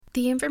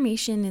The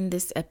information in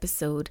this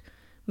episode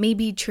may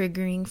be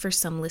triggering for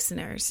some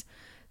listeners.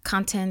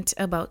 Content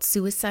about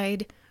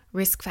suicide,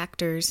 risk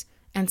factors,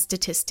 and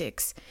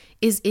statistics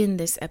is in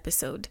this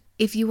episode.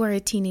 If you are a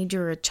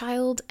teenager or a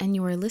child and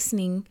you are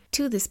listening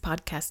to this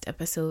podcast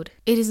episode,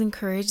 it is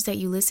encouraged that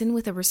you listen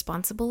with a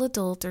responsible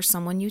adult or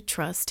someone you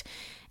trust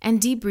and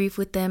debrief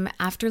with them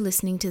after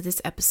listening to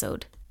this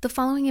episode. The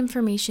following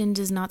information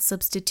does not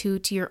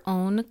substitute your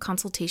own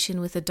consultation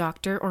with a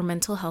doctor or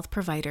mental health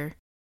provider.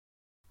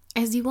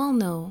 As you all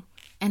know,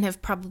 and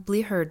have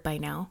probably heard by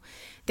now,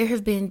 there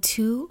have been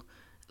two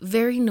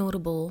very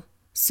notable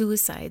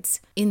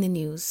suicides in the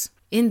news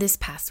in this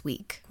past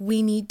week.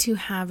 We need to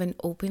have an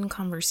open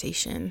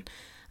conversation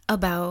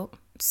about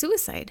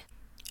suicide.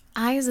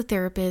 I, as a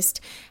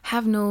therapist,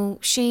 have no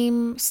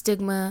shame,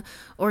 stigma,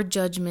 or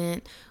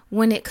judgment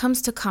when it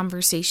comes to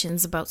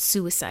conversations about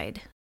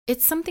suicide.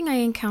 It's something I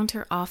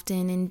encounter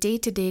often in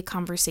day-to-day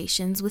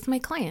conversations with my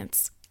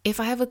clients. If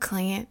I have a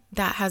client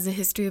that has a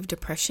history of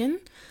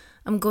depression,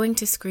 I'm going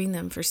to screen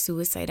them for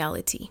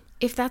suicidality.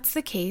 If that's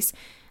the case,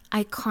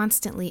 I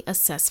constantly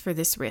assess for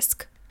this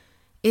risk.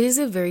 It is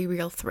a very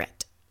real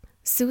threat.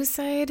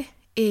 Suicide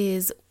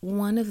is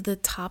one of the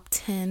top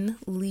 10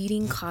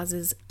 leading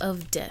causes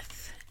of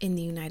death in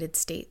the United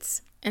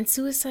States. And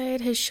suicide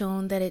has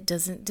shown that it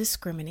doesn't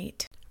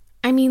discriminate.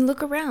 I mean,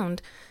 look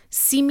around.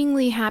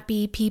 Seemingly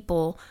happy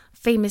people,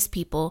 famous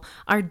people,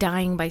 are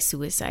dying by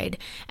suicide.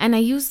 And I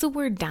use the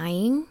word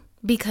dying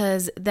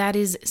because that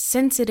is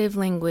sensitive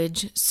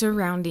language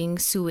surrounding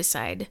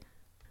suicide.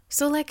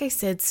 So like I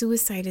said,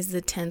 suicide is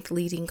the 10th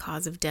leading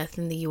cause of death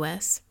in the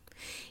U.S.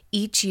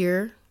 Each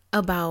year,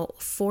 about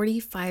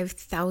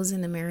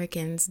 45,000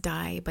 Americans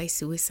die by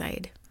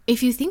suicide.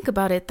 If you think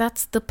about it,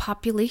 that's the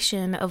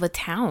population of a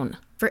town.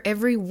 For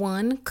every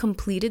one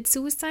completed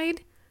suicide,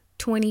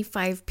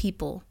 25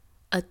 people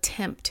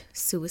attempt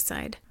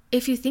suicide.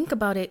 If you think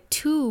about it,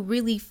 2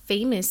 really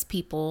famous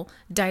people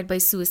died by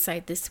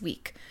suicide this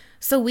week.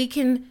 So we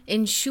can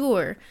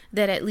ensure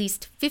that at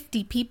least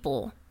 50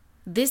 people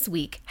this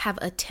week have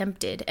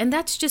attempted, and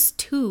that's just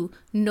 2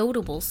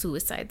 notable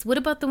suicides. What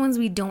about the ones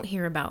we don't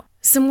hear about?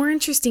 Some more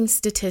interesting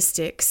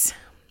statistics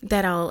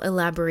that I'll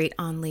elaborate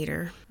on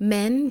later.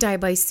 Men die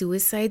by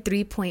suicide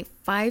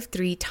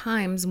 3.53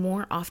 times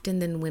more often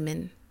than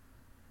women.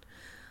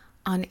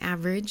 On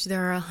average,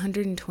 there are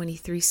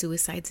 123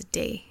 suicides a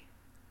day.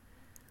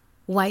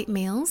 White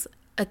males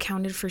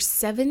accounted for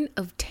 7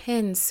 of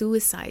 10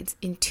 suicides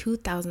in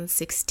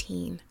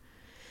 2016.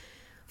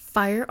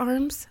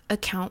 Firearms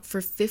account for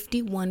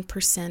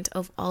 51%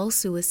 of all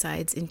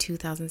suicides in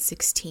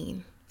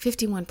 2016.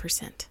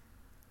 51%.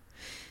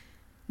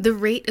 The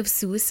rate of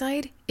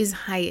suicide is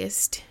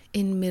highest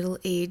in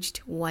middle-aged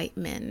white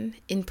men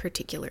in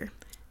particular.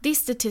 These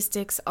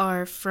statistics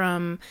are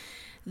from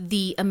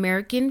the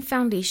American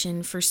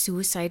Foundation for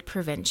Suicide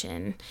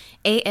Prevention,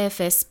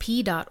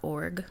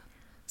 AFSP.org.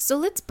 So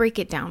let's break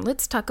it down.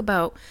 Let's talk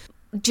about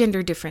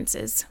gender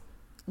differences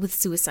with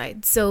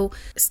suicide. So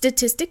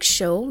statistics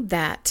show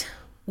that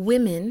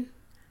women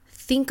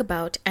think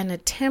about and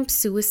attempt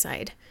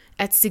suicide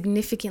at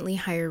significantly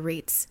higher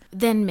rates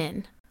than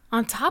men.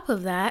 On top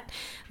of that,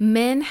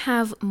 men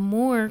have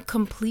more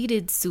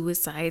completed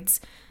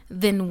suicides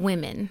than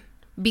women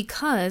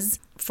because,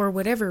 for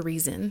whatever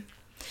reason,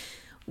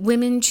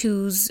 women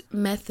choose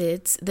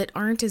methods that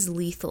aren't as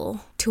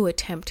lethal to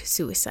attempt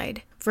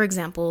suicide. For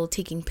example,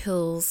 taking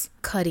pills,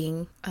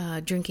 cutting,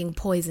 drinking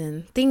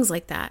poison, things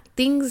like that.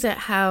 Things that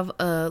have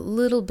a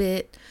little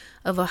bit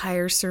of a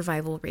higher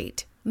survival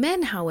rate.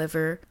 Men,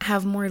 however,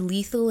 have more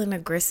lethal and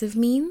aggressive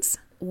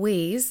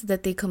ways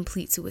that they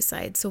complete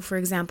suicide. So, for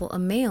example, a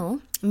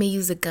male may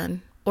use a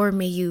gun or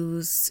may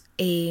use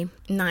a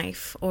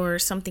knife or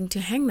something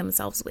to hang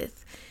themselves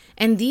with.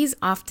 And these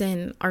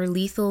often are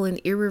lethal and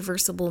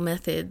irreversible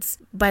methods.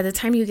 By the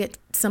time you get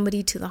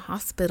somebody to the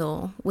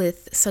hospital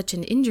with such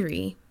an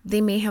injury,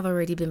 they may have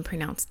already been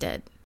pronounced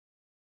dead.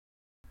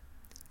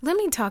 Let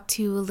me talk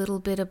to you a little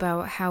bit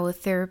about how a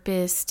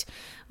therapist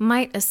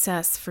might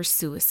assess for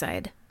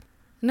suicide.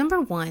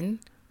 Number 1,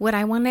 what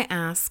I want to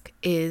ask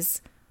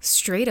is,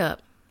 straight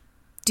up,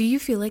 do you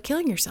feel like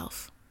killing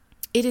yourself?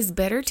 It is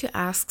better to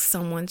ask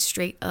someone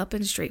straight up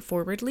and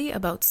straightforwardly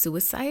about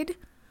suicide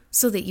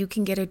so that you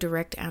can get a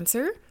direct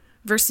answer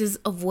versus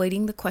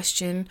avoiding the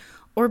question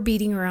or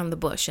beating around the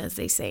bush, as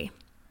they say.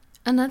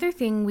 Another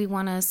thing we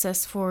want to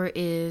assess for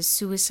is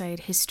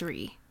suicide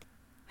history.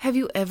 Have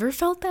you ever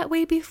felt that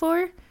way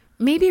before?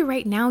 Maybe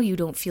right now you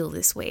don't feel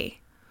this way.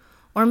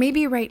 Or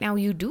maybe right now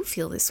you do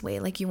feel this way,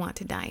 like you want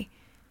to die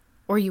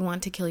or you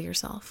want to kill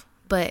yourself.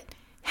 But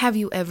have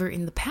you ever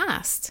in the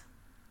past?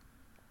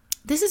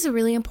 This is a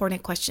really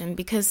important question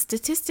because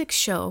statistics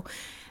show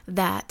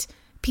that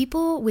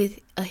people with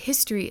a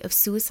history of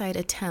suicide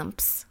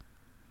attempts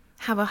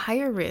have a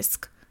higher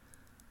risk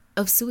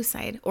of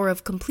suicide or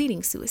of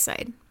completing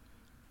suicide.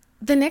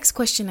 The next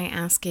question I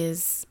ask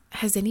is,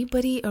 has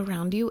anybody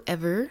around you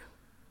ever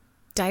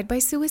died by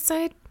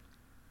suicide?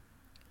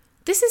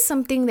 This is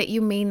something that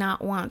you may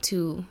not want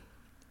to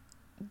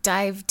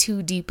dive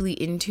too deeply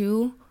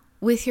into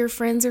with your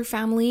friends or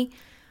family,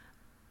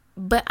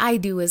 but I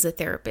do as a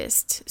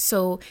therapist.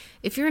 So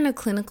if you're in a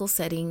clinical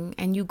setting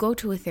and you go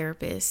to a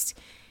therapist,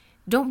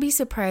 don't be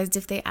surprised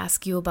if they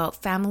ask you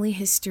about family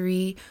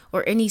history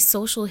or any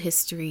social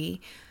history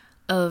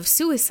of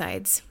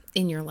suicides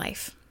in your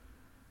life.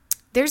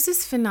 There's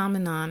this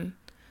phenomenon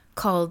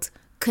called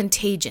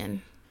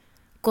contagion.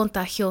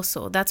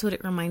 Contagioso, that's what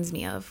it reminds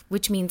me of,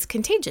 which means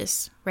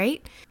contagious,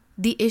 right?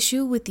 The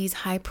issue with these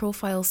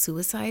high-profile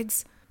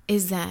suicides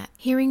is that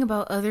hearing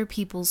about other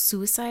people's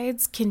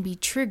suicides can be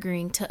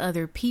triggering to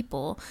other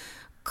people,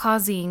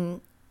 causing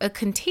a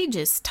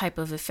contagious type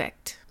of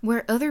effect,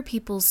 where other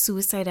people's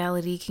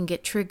suicidality can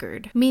get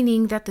triggered,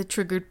 meaning that the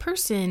triggered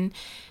person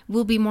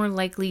will be more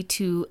likely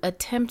to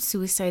attempt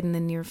suicide in the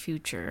near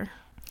future.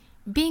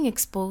 Being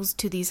exposed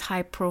to these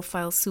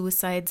high-profile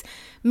suicides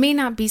may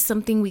not be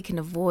something we can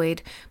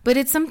avoid, but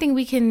it's something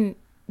we can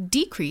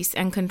decrease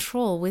and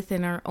control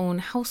within our own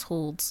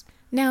households.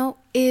 Now,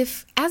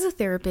 if as a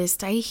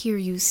therapist I hear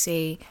you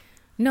say,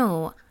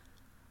 no,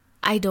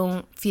 I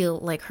don't feel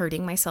like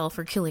hurting myself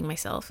or killing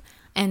myself,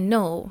 and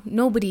no,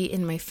 nobody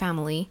in my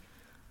family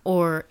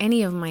or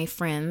any of my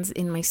friends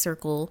in my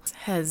circle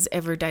has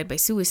ever died by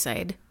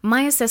suicide,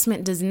 my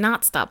assessment does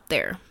not stop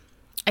there.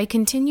 I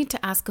continue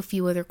to ask a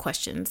few other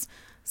questions.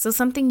 So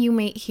something you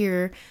might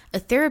hear a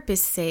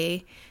therapist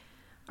say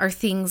are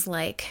things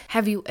like,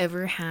 have you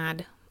ever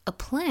had a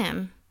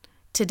plan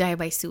to die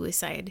by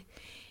suicide?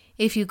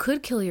 If you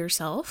could kill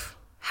yourself,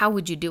 how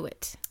would you do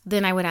it?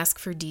 Then I would ask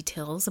for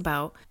details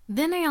about.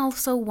 Then I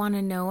also want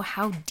to know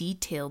how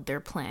detailed their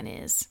plan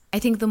is. I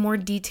think the more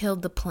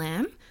detailed the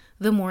plan,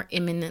 the more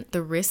imminent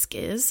the risk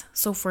is.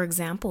 So for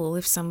example,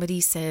 if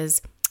somebody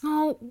says,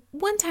 oh,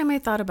 one time I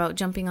thought about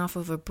jumping off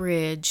of a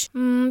bridge,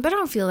 but I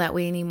don't feel that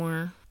way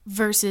anymore.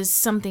 Versus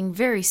something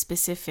very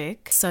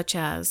specific, such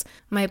as,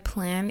 my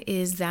plan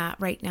is that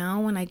right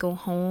now when I go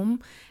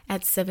home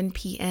at 7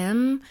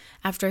 p.m.,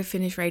 after I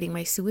finish writing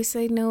my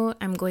suicide note,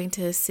 I'm going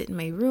to sit in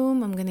my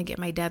room, I'm going to get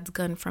my dad's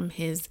gun from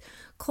his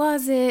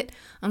closet,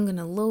 I'm going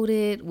to load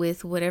it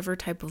with whatever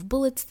type of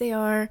bullets they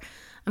are,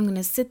 I'm going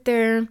to sit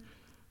there,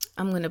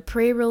 I'm going to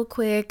pray real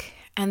quick,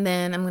 and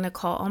then I'm going to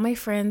call all my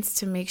friends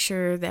to make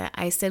sure that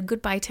I said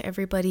goodbye to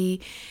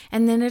everybody.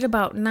 And then at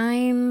about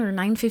 9 or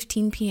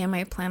 9:15 p.m.,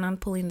 I plan on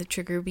pulling the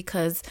trigger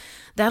because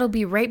that'll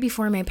be right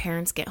before my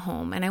parents get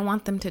home and I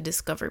want them to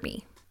discover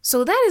me.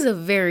 So that is a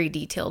very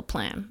detailed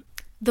plan.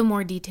 The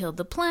more detailed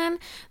the plan,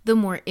 the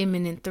more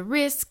imminent the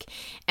risk,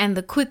 and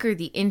the quicker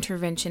the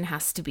intervention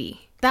has to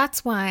be.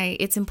 That's why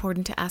it's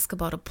important to ask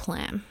about a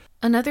plan.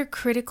 Another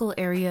critical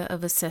area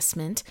of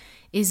assessment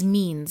is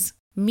means.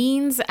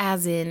 Means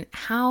as in,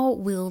 how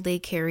will they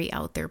carry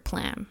out their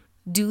plan?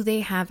 Do they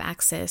have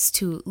access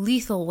to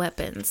lethal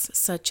weapons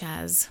such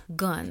as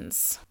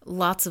guns,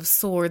 lots of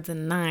swords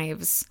and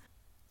knives,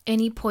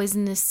 any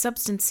poisonous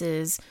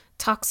substances,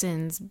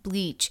 toxins,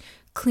 bleach,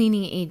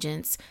 cleaning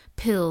agents,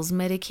 pills,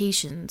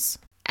 medications,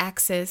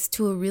 access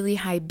to a really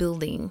high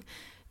building?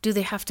 Do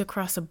they have to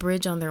cross a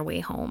bridge on their way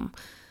home?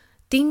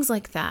 Things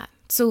like that.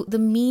 So the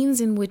means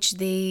in which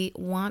they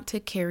want to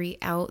carry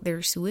out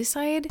their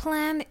suicide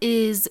plan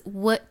is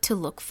what to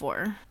look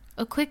for.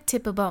 A quick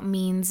tip about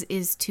means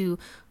is to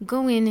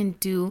go in and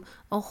do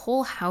a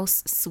whole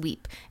house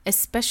sweep,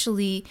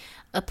 especially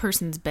a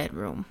person's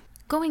bedroom.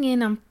 Going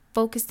in, I'm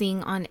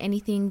focusing on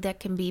anything that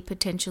can be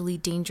potentially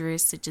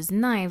dangerous, such as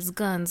knives,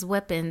 guns,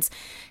 weapons,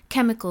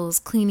 chemicals,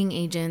 cleaning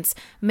agents,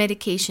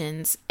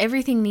 medications.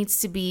 Everything needs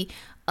to be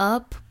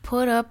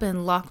put up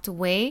and locked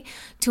away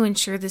to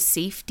ensure the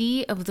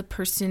safety of the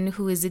person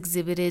who has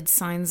exhibited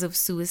signs of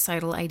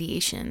suicidal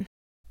ideation.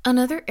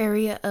 Another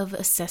area of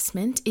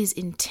assessment is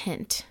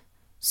intent.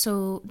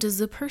 So, does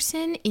the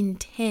person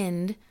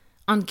intend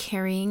on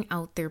carrying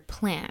out their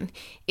plan?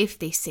 If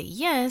they say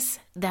yes,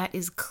 that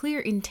is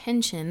clear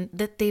intention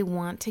that they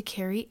want to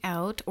carry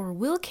out or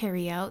will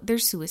carry out their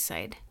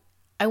suicide.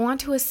 I want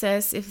to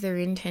assess if their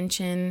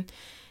intention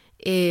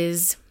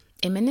is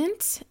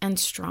imminent and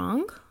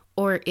strong,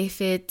 or if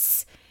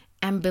it's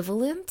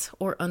ambivalent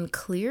or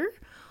unclear,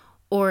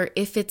 or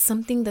if it's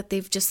something that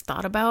they've just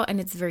thought about and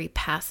it's very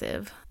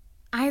passive.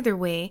 Either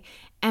way,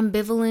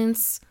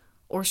 ambivalence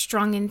or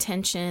strong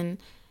intention,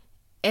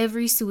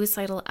 every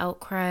suicidal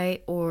outcry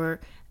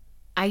or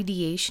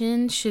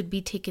ideation should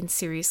be taken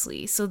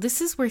seriously. So this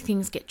is where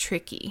things get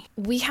tricky.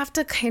 We have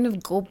to kind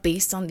of go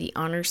based on the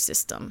honor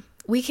system.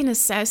 We can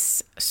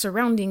assess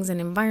surroundings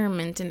and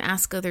environment and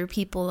ask other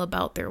people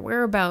about their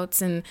whereabouts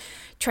and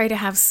try to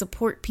have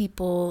support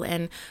people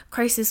and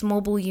crisis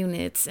mobile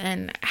units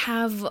and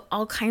have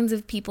all kinds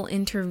of people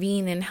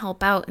intervene and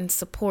help out and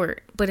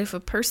support. But if a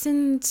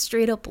person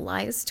straight up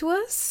lies to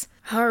us,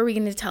 how are we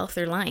going to tell if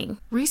they're lying?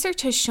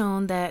 Research has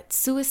shown that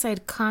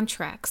suicide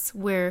contracts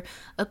where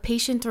a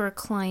patient or a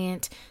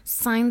client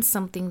signs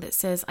something that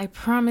says, I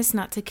promise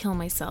not to kill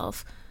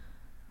myself,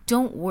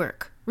 don't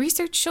work.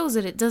 Research shows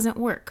that it doesn't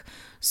work.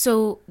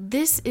 So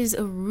this is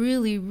a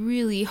really,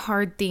 really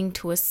hard thing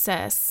to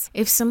assess.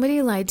 If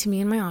somebody lied to me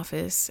in my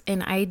office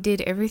and I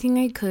did everything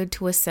I could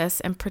to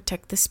assess and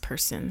protect this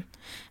person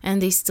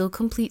and they still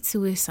complete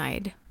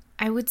suicide,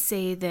 I would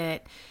say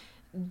that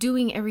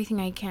doing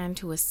everything I can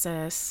to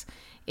assess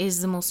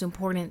is the most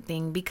important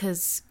thing,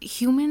 because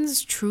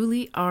humans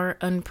truly are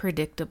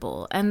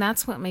unpredictable, and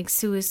that's what makes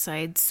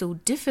suicide so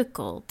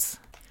difficult.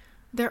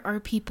 There are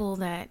people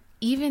that,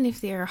 even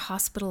if they are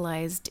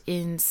hospitalized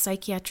in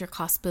psychiatric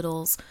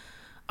hospitals,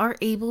 are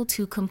able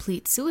to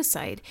complete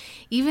suicide,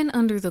 even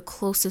under the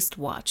closest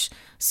watch.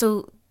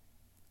 So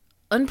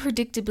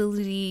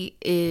unpredictability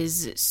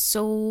is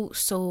so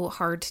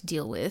hard to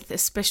deal with,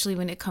 especially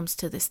when it comes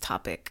to this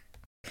topic.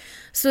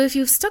 So if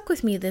you've stuck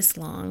with me this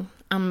long,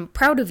 I'm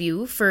proud of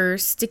you for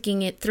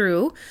sticking it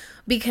through,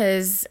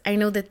 because I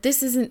know that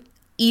this isn't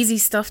easy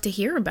stuff to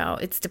hear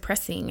about. It's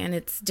depressing and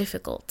it's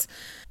difficult.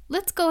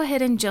 Let's go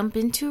ahead and jump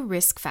into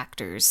risk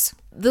factors.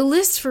 The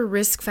list for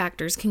risk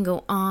factors can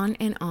go on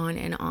and on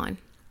and on.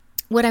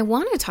 What I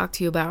want to talk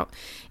to you about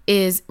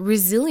is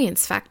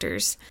resilience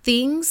factors,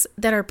 things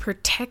that are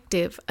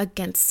protective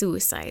against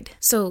suicide.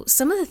 So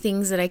some of the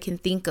things that I can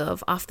think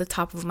of off the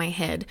top of my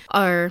head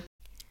are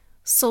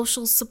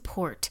social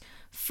support,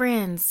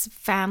 friends,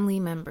 family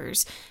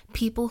members,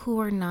 people who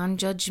are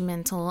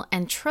non-judgmental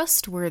and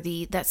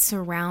trustworthy that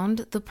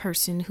surround the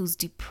person who's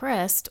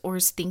depressed or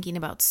is thinking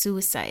about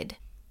suicide.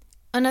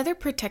 Another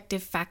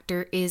protective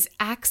factor is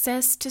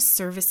access to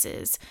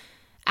services.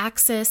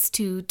 Access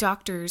to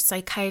doctors,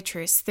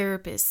 psychiatrists,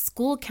 therapists,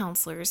 school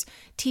counselors,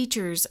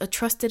 teachers, a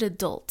trusted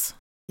adult.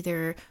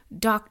 Either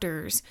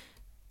doctors,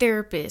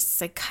 therapists,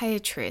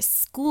 psychiatrists,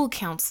 school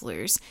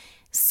counselors,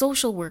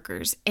 social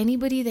workers,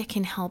 anybody that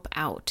can help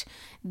out.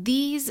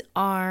 These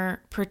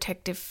are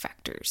protective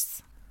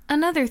factors.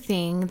 Another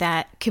thing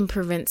that can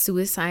prevent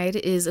suicide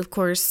is, of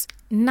course,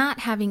 not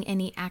having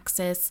any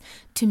access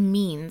to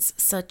means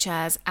such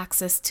as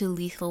access to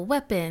lethal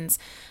weapons,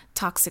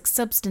 toxic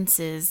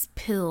substances,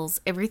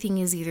 pills. Everything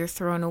is either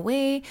thrown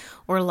away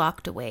or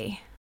locked away.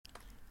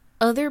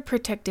 Other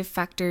protective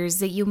factors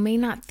that you may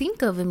not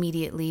think of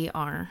immediately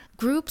are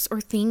groups or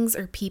things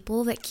or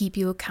people that keep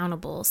you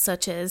accountable,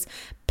 such as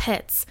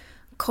pets,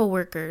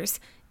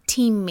 coworkers,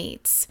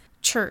 teammates,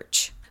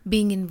 church,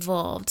 being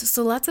involved.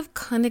 So lots of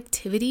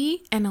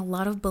connectivity and a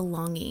lot of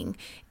belonging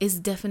is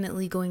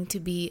definitely going to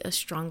be a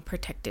strong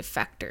protective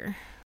factor.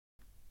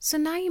 So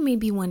now you may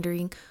be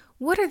wondering,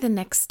 what are the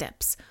next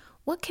steps?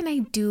 What can I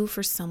do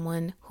for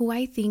someone who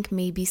I think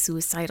may be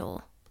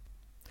suicidal?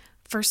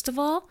 First of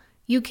all,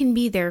 you can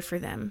be there for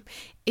them.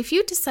 If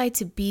you decide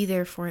to be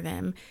there for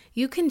them,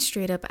 you can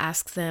straight up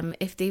ask them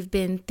if they've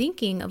been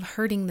thinking of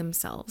hurting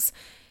themselves.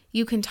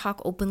 You can talk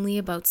openly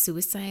about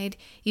suicide.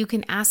 You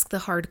can ask the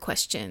hard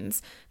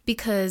questions,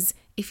 because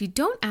if you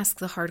don't ask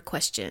the hard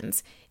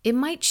questions, it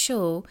might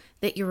show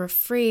that you're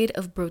afraid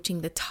of broaching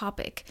the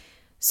topic.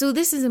 So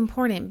this is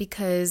important,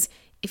 because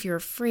if you're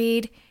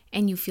afraid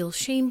and you feel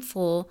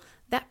shameful,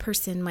 that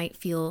person might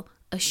feel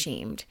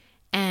ashamed.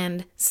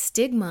 And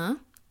stigma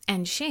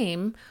and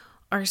shame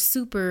are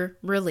super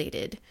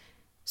related.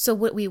 So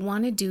what we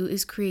want to do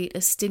is create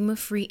a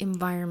stigma-free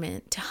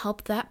environment to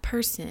help that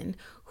person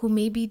who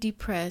may be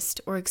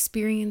depressed or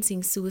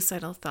experiencing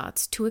suicidal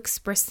thoughts to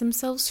express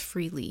themselves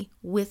freely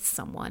with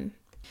someone.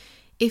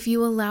 If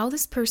you allow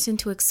this person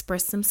to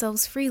express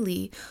themselves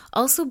freely,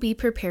 also be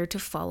prepared to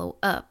follow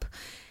up.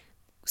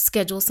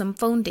 Schedule some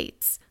phone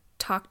dates.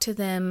 Talk to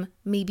them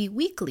maybe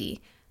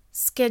weekly.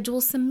 Schedule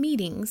some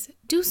meetings.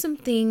 Do some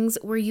things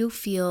where you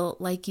feel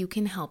like you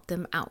can help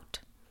them out.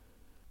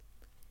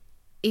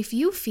 If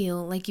you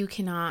feel like you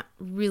cannot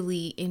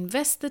really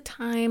invest the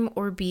time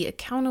or be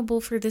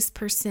accountable for this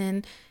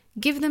person,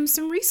 give them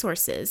some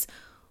resources.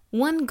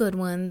 One good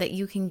one that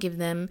you can give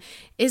them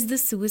is the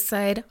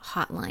suicide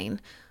hotline.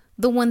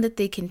 The one that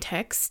they can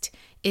text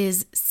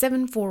is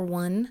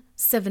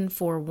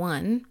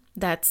 741-741.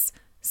 That's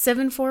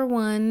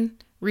 741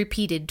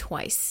 repeated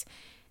twice.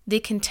 They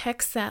can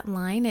text that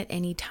line at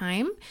any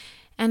time,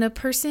 and a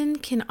person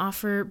can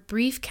offer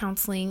brief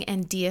counseling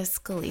and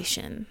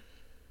de-escalation.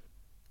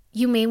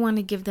 You may want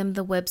to give them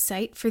the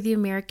website for the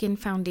American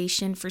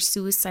Foundation for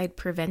Suicide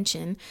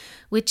Prevention,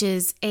 which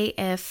is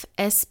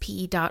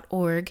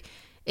afsp.org.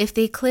 If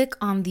they click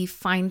on the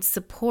Find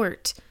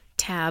Support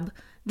tab,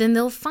 then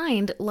they'll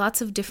find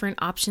lots of different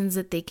options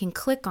that they can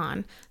click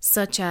on,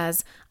 such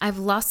as, I've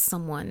lost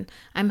someone,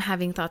 I'm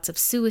having thoughts of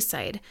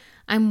suicide,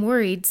 I'm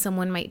worried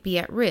someone might be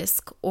at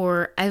risk,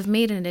 or I've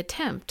made an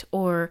attempt,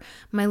 or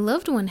my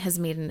loved one has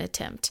made an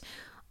attempt.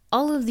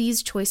 All of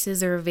these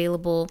choices are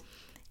available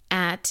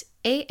at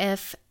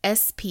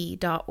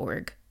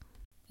afsp.org.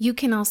 You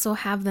can also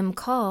have them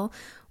call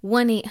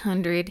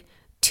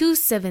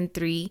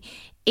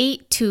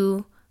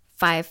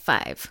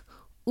 1-800-273-8255.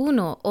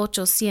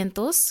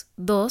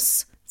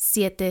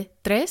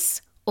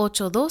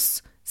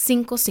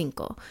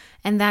 1-800-273-8255.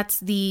 And that's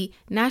the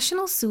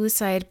National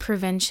Suicide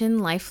Prevention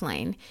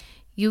Lifeline.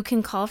 You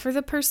can call for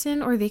the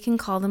person or they can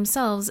call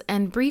themselves,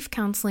 and brief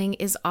counseling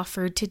is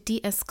offered to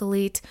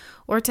de-escalate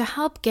or to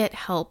help get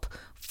help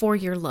for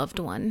your loved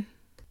one.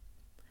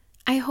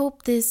 I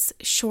hope this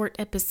short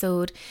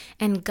episode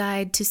and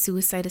guide to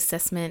suicide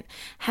assessment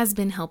has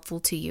been helpful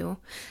to you.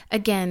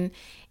 Again,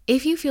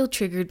 if you feel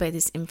triggered by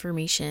this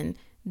information,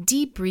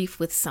 debrief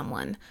with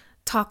someone.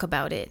 Talk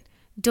about it.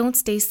 Don't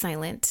stay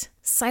silent.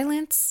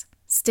 Silence,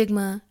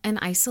 stigma, and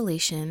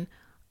isolation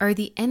are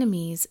the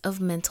enemies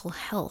of mental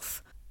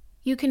health.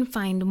 You can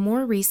find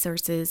more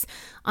resources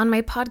on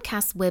my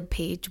podcast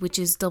webpage, which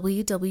is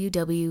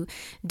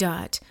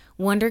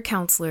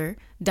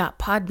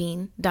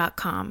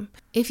www.wondercounselor.podbean.com.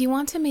 If you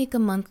want to make a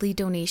monthly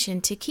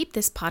donation to keep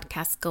this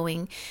podcast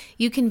going,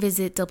 you can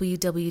visit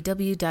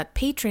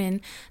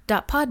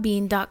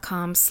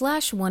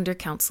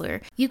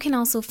www.patreon.podbean.com/wondercounselor. You can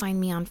also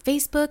find me on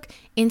Facebook,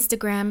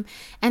 Instagram,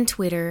 and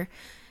Twitter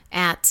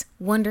at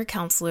Wonder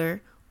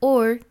Counselor,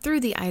 or through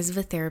the eyes of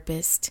a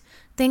therapist.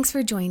 Thanks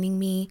for joining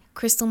me,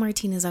 Crystal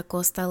Martinez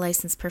Acosta,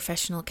 licensed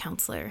professional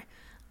counselor.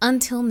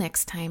 Until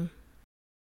next time.